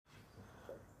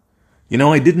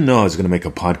I didn't know I was going to make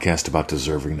a podcast about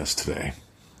deservingness today.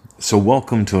 So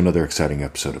welcome to another exciting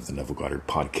episode of the Neville Goddard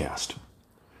Podcast.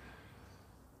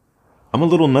 I'm a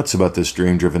little nuts about this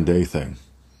Dream-Driven Day thing.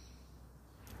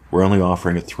 We're only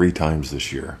offering it 3 times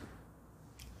this year.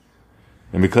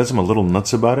 And because I'm a little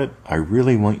nuts about it, I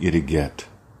really want you to get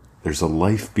there's a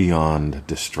life beyond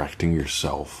distracting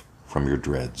yourself from your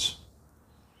dreads.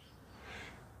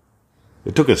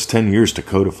 It took us 10 years to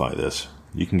codify this.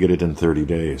 You can get it in 30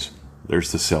 days.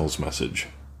 There's the sales message.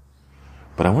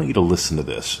 But I want you to listen to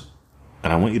this.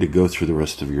 And I want you to go through the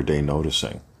rest of your day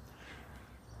noticing.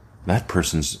 That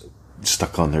person's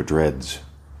stuck on their dreads.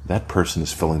 That person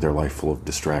is filling their life full of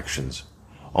distractions.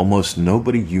 Almost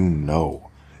nobody you know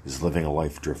is living a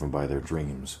life driven by their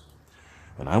dreams.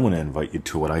 And I want to invite you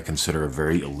to what I consider a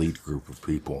very elite group of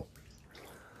people.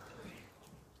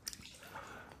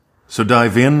 So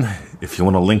dive in. If you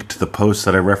want a link to the post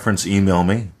that I reference, email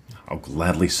me. I'll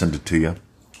gladly send it to you.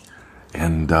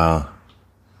 And I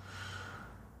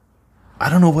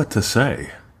don't know what to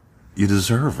say. You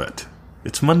deserve it.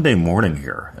 It's Monday morning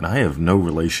here, and I have no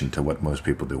relation to what most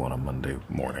people do on a Monday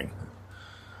morning.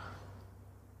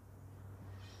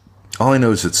 All I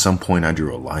know is at some point I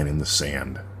drew a line in the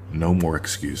sand. No more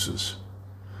excuses.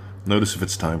 Notice if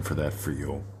it's time for that for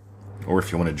you. Or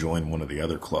if you want to join one of the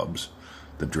other clubs.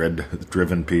 The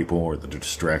dread-driven people or the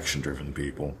distraction-driven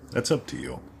people. That's up to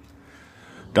you.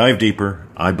 Dive deeper.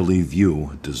 I believe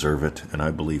you deserve it, and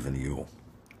I believe in you.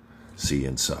 See you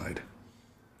inside.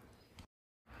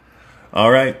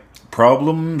 All right.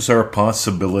 Problems are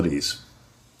possibilities.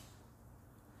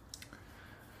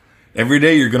 Every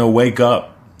day you're going to wake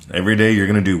up. Every day you're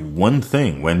going to do one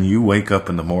thing when you wake up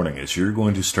in the morning is you're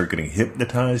going to start getting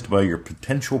hypnotized by your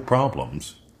potential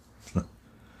problems.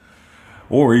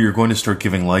 Or you're going to start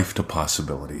giving life to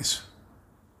possibilities.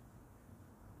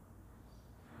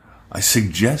 I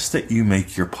suggest that you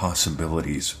make your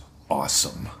possibilities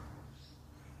awesome.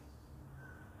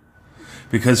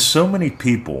 Because so many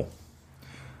people,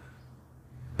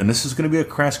 and this is going to be a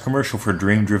crass commercial for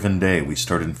Dream-Driven Day. We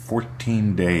start in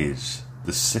 14 days,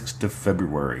 the 6th of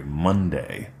February,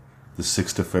 Monday, the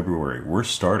 6th of February. We're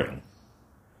starting.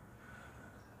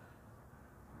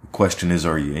 The question is,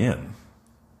 are you in?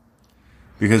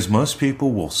 Because most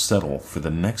people will settle for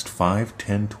the next 5,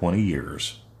 10, 20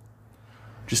 years.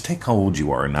 Just take how old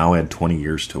you are and now add 20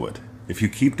 years to it. If you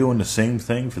keep doing the same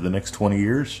thing for the next 20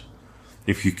 years,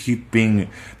 if you keep being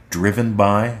driven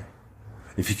by,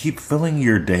 if you keep filling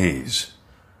your days,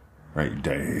 right,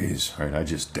 I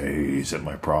just daze at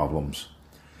my problems.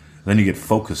 Then you get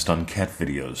focused on cat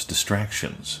videos,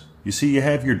 distractions. You see, you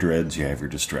have your dreads, you have your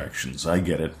distractions. I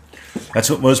get it. That's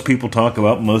what most people talk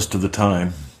about most of the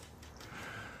time.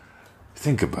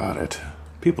 Think about it.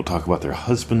 People talk about their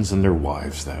husbands and their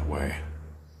wives that way.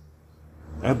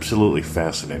 Absolutely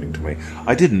fascinating to me.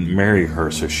 I didn't marry her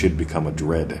so she'd become a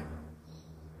dread.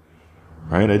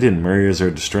 Right? I didn't marry her as a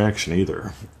distraction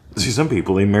either. See, some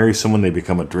people, they marry someone, they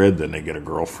become a dread, then they get a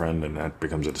girlfriend, and that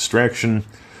becomes a distraction,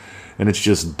 and it's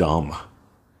just dumb.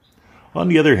 On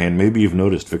the other hand, maybe you've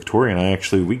noticed Victoria and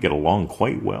I we get along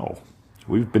quite well.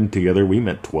 We've been together, we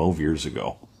met 12 years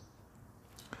ago.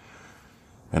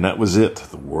 And that was it.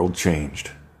 The world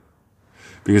changed.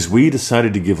 Because we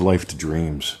decided to give life to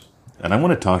dreams. And I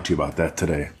want to talk to you about that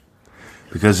today.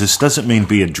 Because this doesn't mean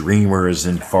be a dreamer as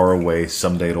in far away,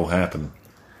 someday it'll happen.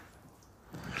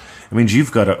 It means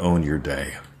you've got to own your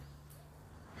day.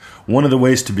 One of the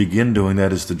ways to begin doing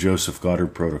that is the Joseph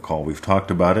Goddard Protocol. We've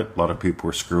talked about it. A lot of people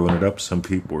are screwing it up. Some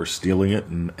people are stealing it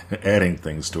and adding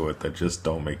things to it that just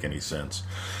don't make any sense.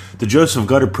 The Joseph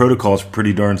Goddard Protocol is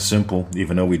pretty darn simple,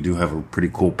 even though we do have a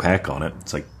pretty cool pack on it.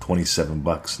 It's like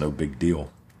 $27, no big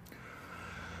deal.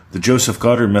 The Joseph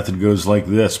Goddard method goes like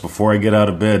this. Before I get out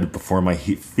of bed, before my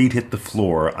feet hit the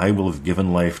floor, I will have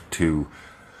given life to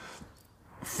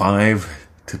 5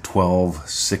 to 12,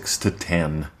 6 to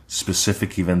 10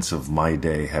 specific events of my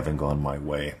day having gone my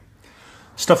way.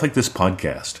 Stuff like this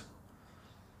podcast.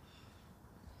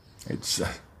 It's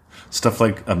stuff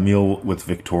like a meal with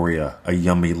Victoria, a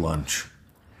yummy lunch.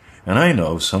 And I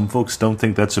know some folks don't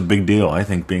think that's a big deal. I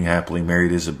think being happily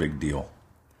married is a big deal.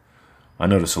 I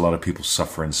notice a lot of people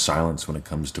suffer in silence when it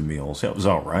comes to meals. That was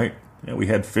all right. Yeah, we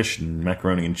had fish and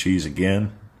macaroni and cheese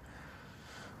again.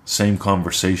 Same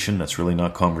conversation. That's really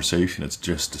not conversation. It's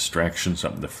just distraction,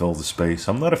 something to fill the space.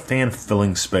 I'm not a fan of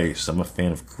filling space. I'm a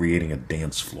fan of creating a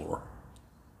dance floor.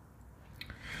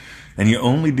 And you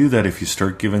only do that if you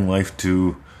start giving life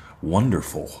to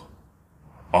wonderful,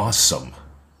 awesome.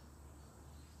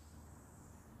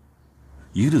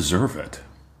 You deserve it.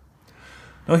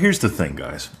 Now here's the thing,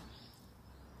 guys.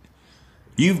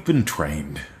 You've been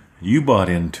trained. you bought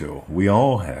into, we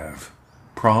all have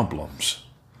problems.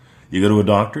 You go to a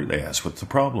doctor, they ask what the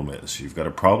problem is. You've got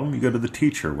a problem, you go to the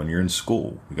teacher when you're in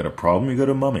school. You got a problem, you go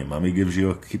to mommy. Mommy gives you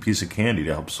a piece of candy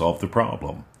to help solve the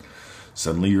problem.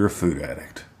 Suddenly you're a food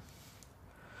addict.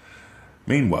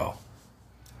 Meanwhile,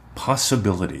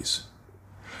 possibilities.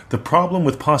 The problem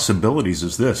with possibilities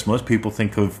is this. Most people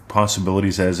think of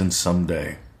possibilities as in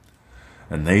someday.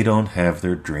 And they don't have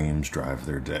their dreams drive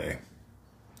their day.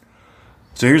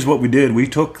 So here's what we did. We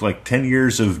took like 10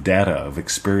 years of data, of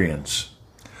experience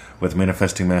with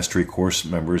Manifesting Mastery course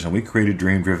members, and we created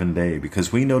Dream Driven Day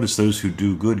because we noticed those who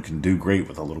do good can do great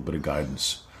with a little bit of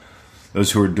guidance.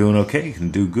 Those who are doing okay can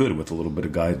do good with a little bit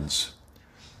of guidance.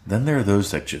 Then there are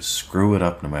those that just screw it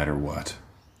up no matter what.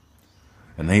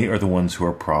 And they are the ones who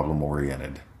are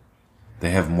problem-oriented.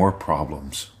 They have more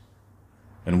problems.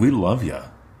 And we love you,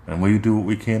 and we do what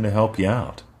we can to help you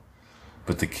out.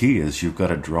 But the key is you've got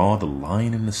to draw the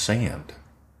line in the sand.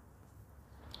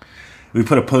 We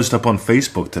put a post up on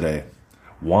Facebook today.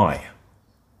 Why?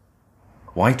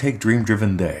 Why take Dream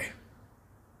Driven Day?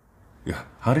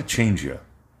 How'd it change you?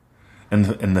 And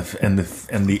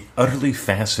the utterly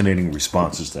fascinating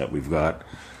responses that we've got.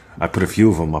 I put a few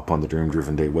of them up on the Dream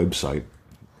Driven Day website.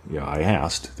 Yeah, I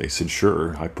asked. They said,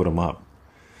 sure. I put them up.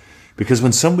 Because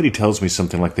when somebody tells me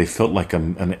something like they felt like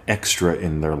an extra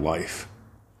in their life,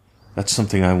 that's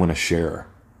something I want to share.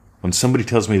 When somebody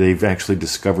tells me they've actually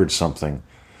discovered something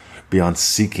beyond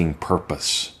seeking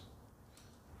purpose.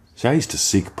 See, I used to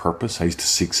seek purpose. I used to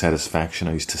seek satisfaction.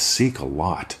 I used to seek a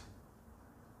lot.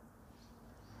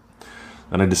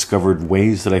 And I discovered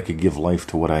ways that I could give life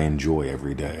to what I enjoy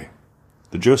every day.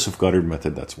 The Joseph Goddard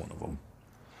method, that's one of them.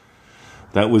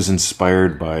 That was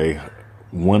inspired by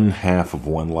one half of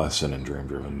one lesson in Dream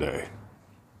Driven Day.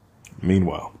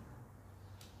 Meanwhile,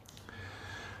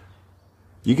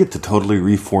 you get to totally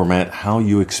reformat how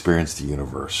you experience the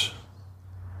universe.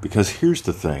 Because here's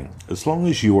the thing. As long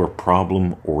as you are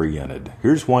problem-oriented,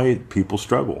 here's why people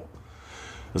struggle.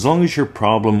 As long as you're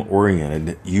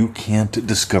problem-oriented, you can't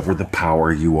discover the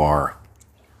power you are.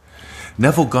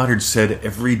 Neville Goddard said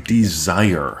every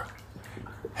desire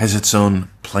has its own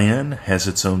plan, has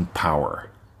its own power.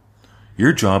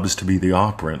 Your job is to be the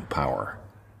operant power.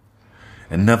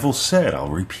 And Neville said, I'll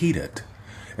repeat it,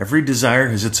 every desire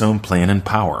has its own plan and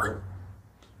power.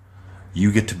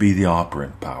 You get to be the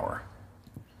operant power.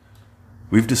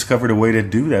 We've discovered a way to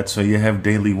do that so you have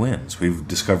daily wins. We've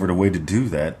discovered a way to do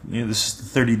that. This is the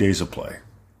 30 days of play.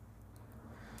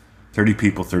 30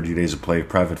 people, 30 days of play,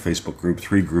 private Facebook group,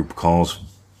 3 group calls.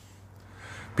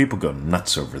 People go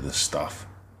nuts over this stuff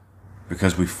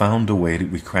because we found a way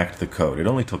we cracked the code. It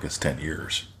only took us 10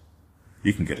 years.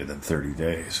 You can get it in 30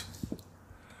 days.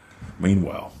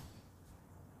 Meanwhile,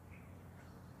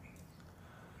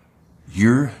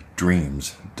 your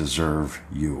dreams deserve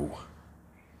you.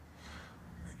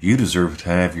 You deserve to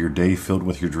have your day filled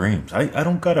with your dreams. I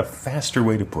don't got a faster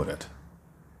way to put it.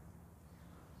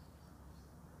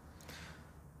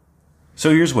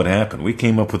 So here's what happened. We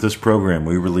came up with this program,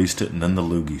 we released it, and then the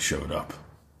loogie showed up.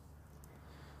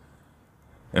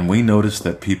 And we noticed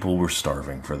that people were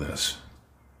starving for this.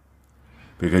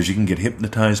 Because you can get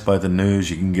hypnotized by the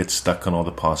news, you can get stuck on all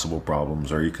the possible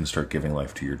problems, or you can start giving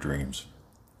life to your dreams.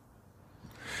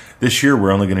 This year,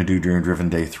 we're only going to do Dream Driven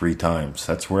Day 3 times.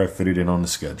 That's where I fit it in on the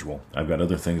schedule. I've got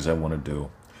other things I want to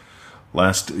do.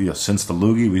 Since the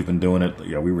loogie, we've been doing it.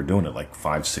 We were doing it like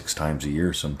 5-6 times a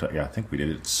year. I think we did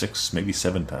it 6, maybe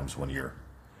 7 times one year,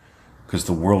 because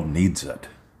the world needs it.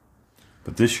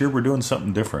 But this year, we're doing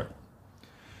something different.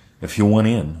 If you want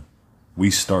in, we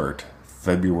start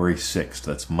February 6th.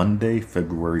 That's Monday,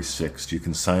 February 6th. You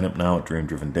can sign up now at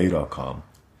DreamDrivenDay.com.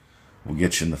 We'll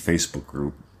get you in the Facebook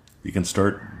group. You can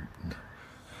start.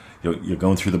 You're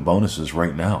going through the bonuses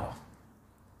right now.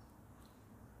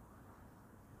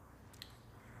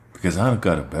 Because I've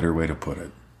got a better way to put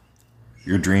it.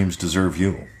 Your dreams deserve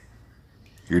you.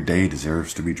 Your day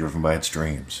deserves to be driven by its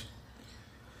dreams.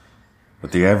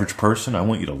 But the average person, I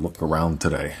want you to look around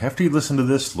today. After you listen to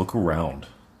this, look around.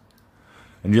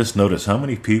 And just notice how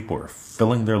many people are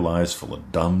filling their lives full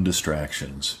of dumb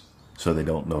distractions so they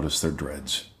don't notice their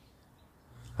dreads.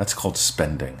 That's called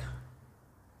spending.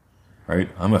 Right?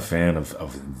 I'm a fan of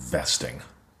investing.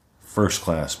 First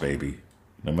class, baby.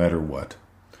 No matter what.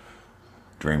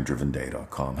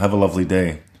 DreamDrivenDay.com. Have a lovely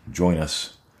day. Join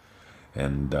us.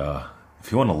 And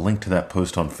if you want a link to that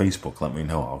post on Facebook, let me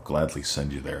know. I'll gladly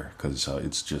send you there because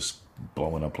it's just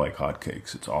blowing up like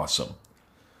hotcakes. It's awesome.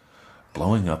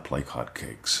 Blowing up like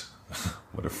hotcakes.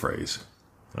 What a phrase.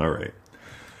 All right.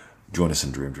 Join us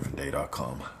in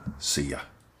DreamDrivenDay.com. See ya.